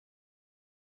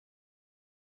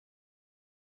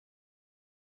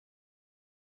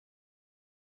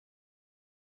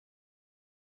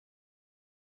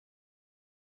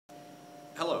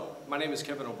Hello, my name is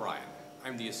Kevin O'Brien.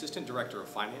 I'm the Assistant Director of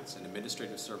Finance and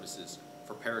Administrative Services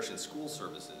for Parish and School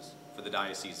Services for the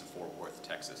Diocese of Fort Worth,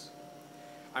 Texas.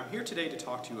 I'm here today to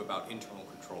talk to you about internal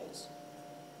controls.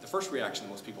 The first reaction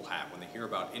most people have when they hear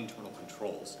about internal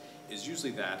controls is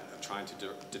usually that of trying to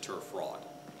deter fraud,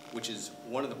 which is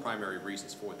one of the primary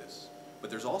reasons for this. But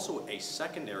there's also a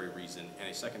secondary reason and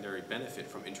a secondary benefit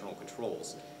from internal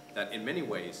controls that in many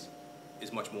ways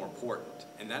is much more important,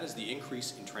 and that is the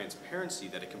increase in transparency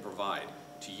that it can provide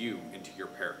to you and to your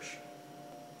parish.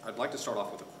 I'd like to start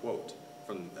off with a quote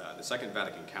from the Second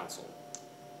Vatican Council,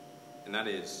 and that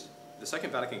is, the Second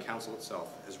Vatican Council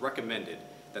itself has recommended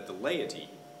that the laity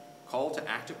called to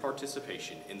active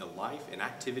participation in the life and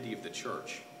activity of the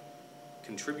Church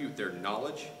contribute their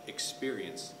knowledge,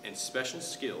 experience, and special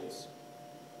skills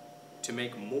to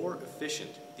make more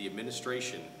efficient the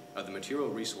administration of the material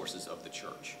resources of the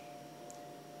Church.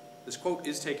 This quote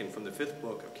is taken from the 5th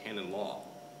book of Canon Law,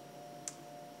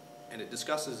 and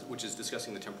which is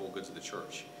discussing the temporal goods of the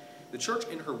Church. The Church,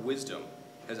 in her wisdom,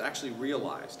 has actually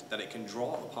realized that it can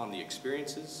draw upon the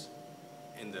experiences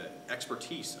and the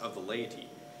expertise of the laity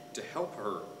to help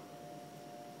her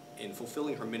in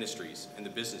fulfilling her ministries and the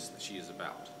business that she is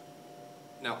about.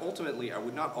 Now, ultimately, I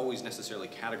would not always necessarily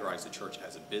categorize the Church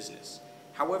as a business.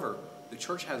 However, the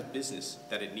Church has business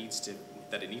that it needs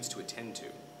to attend to.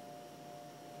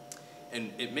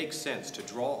 And it makes sense to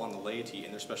draw on the laity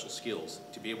and their special skills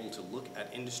to be able to look at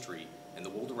industry and the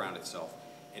world around itself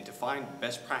and to find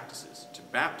best practices, to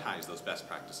baptize those best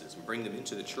practices and bring them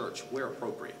into the Church where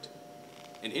appropriate.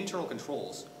 And internal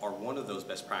controls are one of those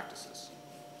best practices.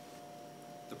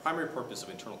 The primary purpose of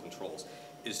internal controls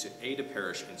is to aid a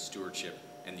parish in stewardship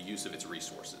and the use of its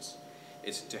resources.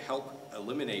 It's to help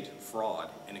eliminate fraud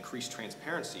and increase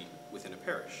transparency within a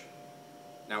parish.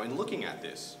 Now, in looking at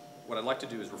this, what I'd like to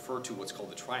do is refer to what's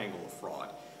called the triangle of fraud,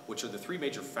 which are the three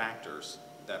major factors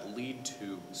that lead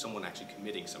to someone actually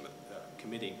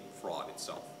committing fraud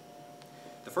itself.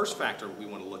 The first factor we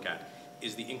want to look at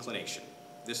is the inclination.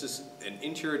 This is an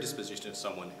interior disposition of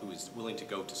someone who is willing to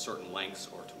go to certain lengths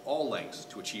or to all lengths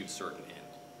to achieve a certain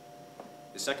end.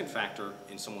 The second factor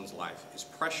in someone's life is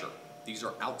pressure. These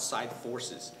are outside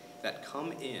forces that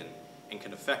come in and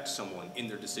can affect someone in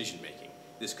their decision making.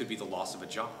 This could be the loss of a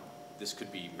job. This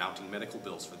could be mounting medical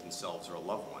bills for themselves or a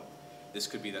loved one. This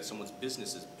could be that someone's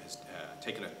business has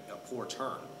taken a poor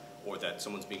turn, or that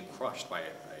someone's being crushed by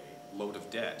a load of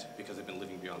debt because they've been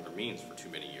living beyond their means for too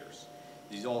many years.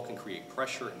 These all can create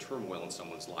pressure and turmoil in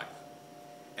someone's life.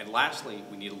 And lastly,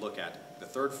 we need to look at the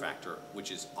third factor,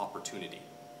 which is opportunity.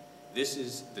 This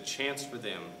is the chance for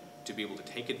them to be able to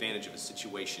take advantage of a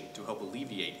situation to help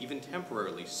alleviate, even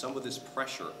temporarily, some of this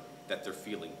pressure that they're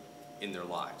feeling in their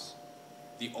lives.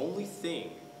 The only thing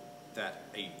that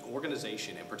an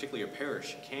organization, and particularly a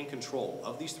parish, can control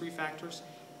of these three factors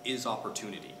is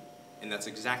opportunity. And that's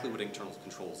exactly what internal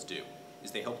controls do,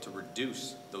 is they help to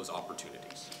reduce those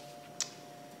opportunities.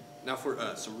 Now, for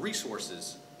some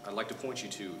resources I'd like to point you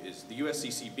to is the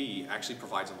USCCB actually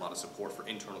provides a lot of support for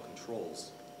internal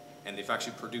controls, and they've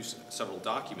actually produced several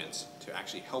documents to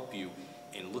actually help you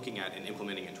in looking at and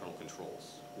implementing internal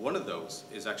controls. One of those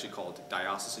is actually called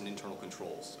Diocesan Internal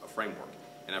Controls, a framework,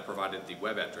 and I provided the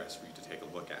web address for you to take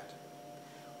a look at.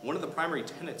 One of the primary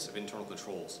tenets of internal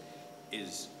controls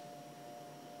is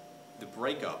the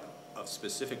breakup of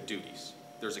specific duties.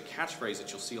 There's a catchphrase that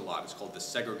you'll see a lot. It's called the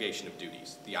segregation of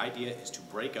duties. The idea is to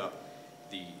break up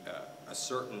a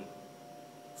certain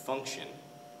function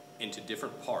into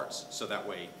different parts so that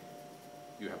way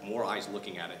you have more eyes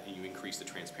looking at it and you increase the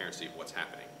transparency of what's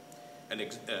happening.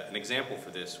 An example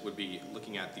for this would be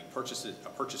looking at a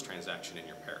purchase transaction in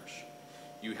your parish.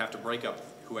 You have to break up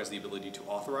who has the ability to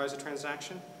authorize a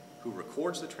transaction, who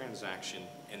records the transaction,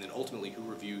 and then ultimately who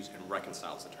reviews and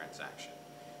reconciles the transaction.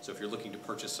 So if you're looking to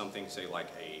purchase something, say like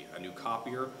a new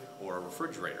copier or a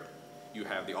refrigerator, you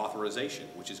have the authorization,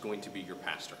 which is going to be your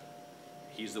pastor.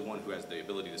 He's the one who has the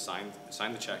ability to sign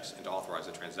the checks and to authorize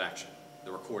the transaction.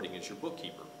 The recording is your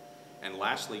bookkeeper. And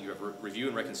lastly, you have review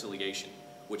and reconciliation,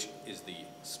 which is the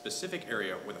specific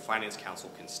area where the Finance Council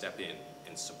can step in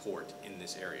and support in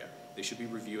this area. They should be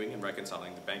reviewing and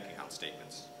reconciling the bank account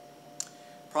statements.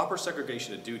 Proper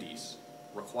segregation of duties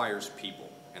requires people,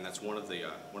 and that's one of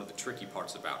the tricky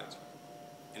parts about it.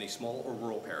 In a small or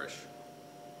rural parish,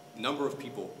 number of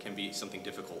people can be something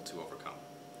difficult to overcome.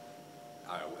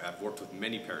 I've worked with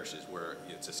many parishes where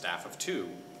it's a staff of two.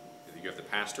 You have the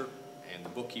pastor and the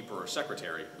bookkeeper or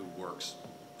secretary who works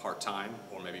part-time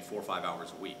or maybe 4 or 5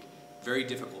 hours a week. Very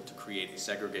difficult to create a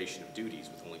segregation of duties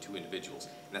with only two individuals,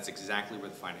 and that's exactly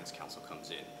where the Finance Council comes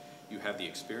in. You have the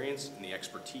experience and the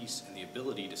expertise and the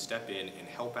ability to step in and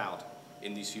help out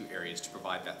in these few areas to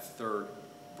provide that third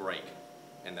break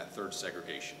and that third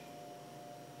segregation.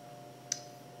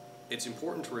 It's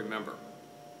important to remember,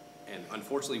 and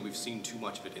unfortunately we've seen too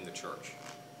much of it in the church,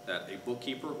 that a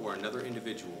bookkeeper or another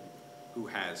individual who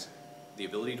has the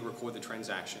ability to record the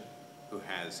transaction, who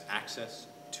has access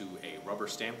to a rubber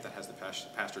stamp that has the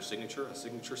pastor's signature, a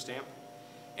signature stamp,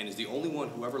 and is the only one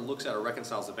who ever looks at or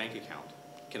reconciles a bank account,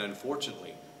 can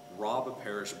unfortunately rob a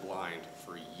parish blind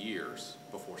for years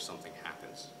before something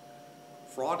happens.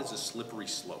 Fraud is a slippery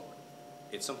slope.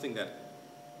 It's something that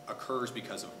occurs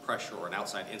because of pressure or an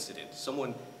outside incident.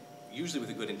 Someone, usually with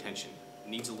a good intention,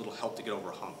 needs a little help to get over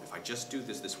a hump. If I just do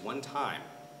this one time,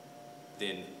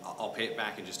 then I'll pay it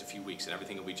back in just a few weeks and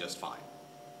everything will be just fine.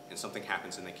 And something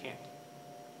happens and they can't.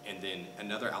 And then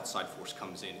another outside force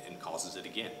comes in and causes it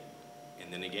again,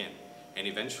 and then again. And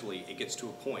eventually it gets to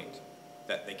a point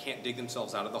that they can't dig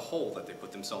themselves out of the hole that they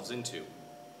put themselves into,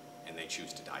 and they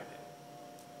choose to dive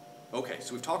in. Okay,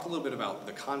 so we've talked a little bit about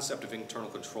the concept of internal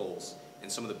controls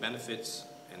and some of the benefits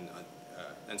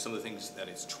and some of the things that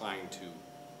it's trying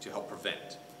to help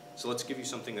prevent. So let's give you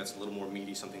something that's a little more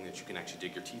meaty, something that you can actually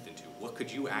dig your teeth into. What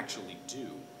could you actually do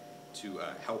to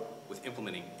help with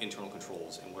implementing internal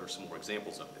controls, and what are some more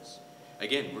examples of this?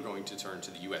 Again, we're going to turn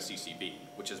to the USCCB,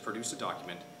 which has produced a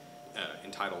document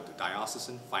entitled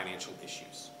Diocesan Financial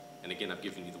Issues. And again, I've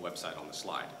given you the website on the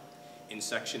slide. In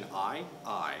section I,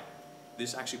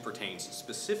 this actually pertains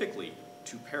specifically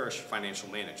to parish financial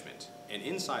management, and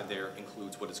inside there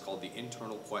includes what is called the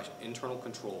Internal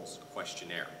Controls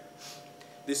Questionnaire.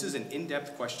 This is an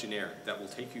in-depth questionnaire that will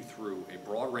take you through a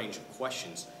broad range of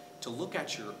questions to look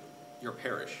at your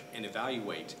parish and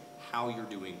evaluate how you're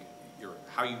doing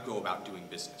how you go about doing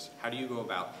business. How do you go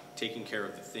about taking care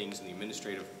of the things and the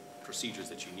administrative procedures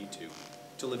that you need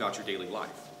to live out your daily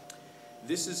life?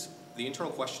 The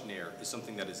internal questionnaire is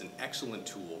something that is an excellent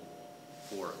tool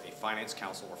for a finance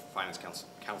council or for finance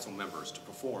council members to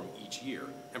perform each year,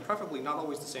 and preferably not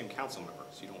always the same council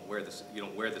members. You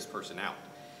don't wear this person out.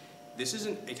 This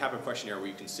isn't a type of questionnaire where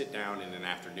you can sit down in an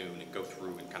afternoon and go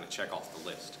through and kind of check off the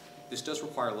list. This does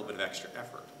require a little bit of extra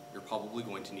effort. You're probably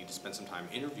going to need to spend some time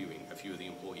interviewing a few of the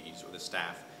employees or the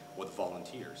staff or the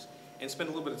volunteers, and spend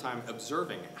a little bit of time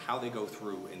observing how they go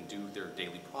through and do their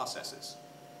daily processes.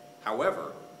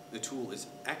 However, the tool is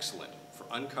excellent for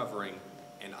uncovering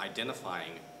and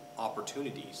identifying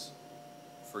opportunities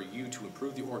for you to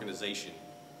improve the organization,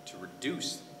 to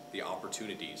reduce the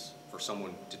opportunities for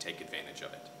someone to take advantage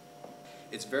of it.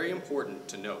 It's very important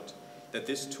to note that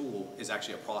this tool is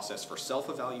actually a process for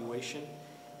self-evaluation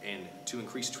and to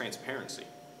increase transparency.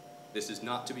 This is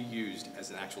not to be used as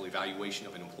an actual evaluation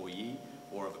of an employee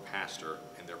or of a pastor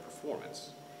and their performance.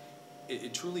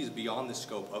 It truly is beyond the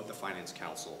scope of the Finance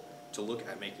Council to look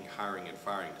at making hiring and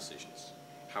firing decisions.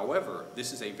 However,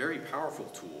 this is a very powerful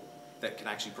tool that can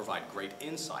actually provide great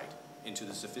insight into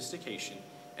the sophistication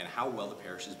and how well the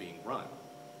parish is being run.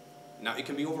 Now, it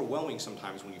can be overwhelming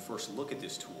sometimes when you first look at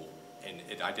this tool and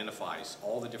it identifies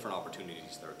all the different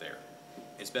opportunities that are there.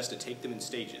 It's best to take them in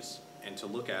stages and to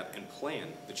look at and plan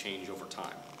the change over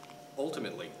time.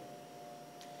 Ultimately,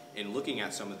 in looking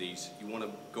at some of these, you want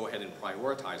to go ahead and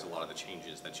prioritize a lot of the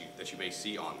changes that you may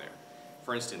see on there.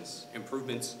 For instance,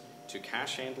 improvements to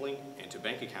cash handling and to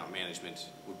bank account management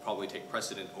would probably take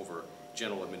precedent over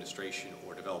general administration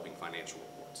or developing financial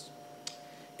reports.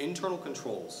 Internal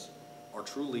controls are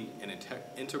truly an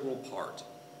integral part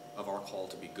of our call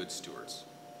to be good stewards.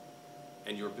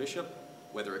 And your bishop,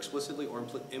 whether explicitly or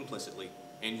implicitly,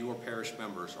 and your parish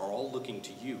members are all looking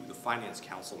to you, the Finance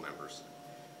Council members,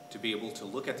 to be able to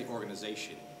look at the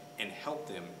organization and help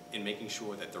them in making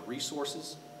sure that the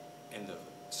resources and the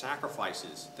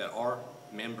sacrifices that our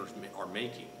members are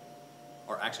making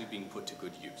are actually being put to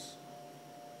good use.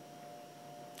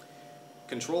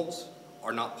 Controls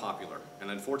are not popular,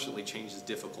 and unfortunately change is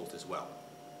difficult as well.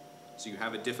 So you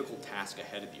have a difficult task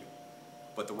ahead of you.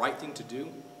 But the right thing to do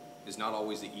is not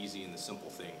always the easy and the simple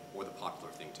thing or the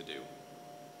popular thing to do.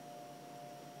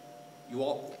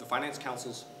 The finance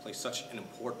councils play such an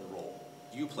important role.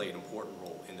 You play an important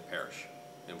role in the parish,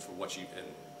 and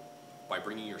by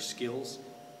bringing your skills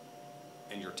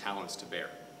and your talents to bear.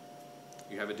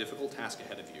 You have a difficult task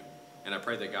ahead of you, and I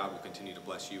pray that God will continue to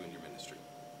bless you in your ministry.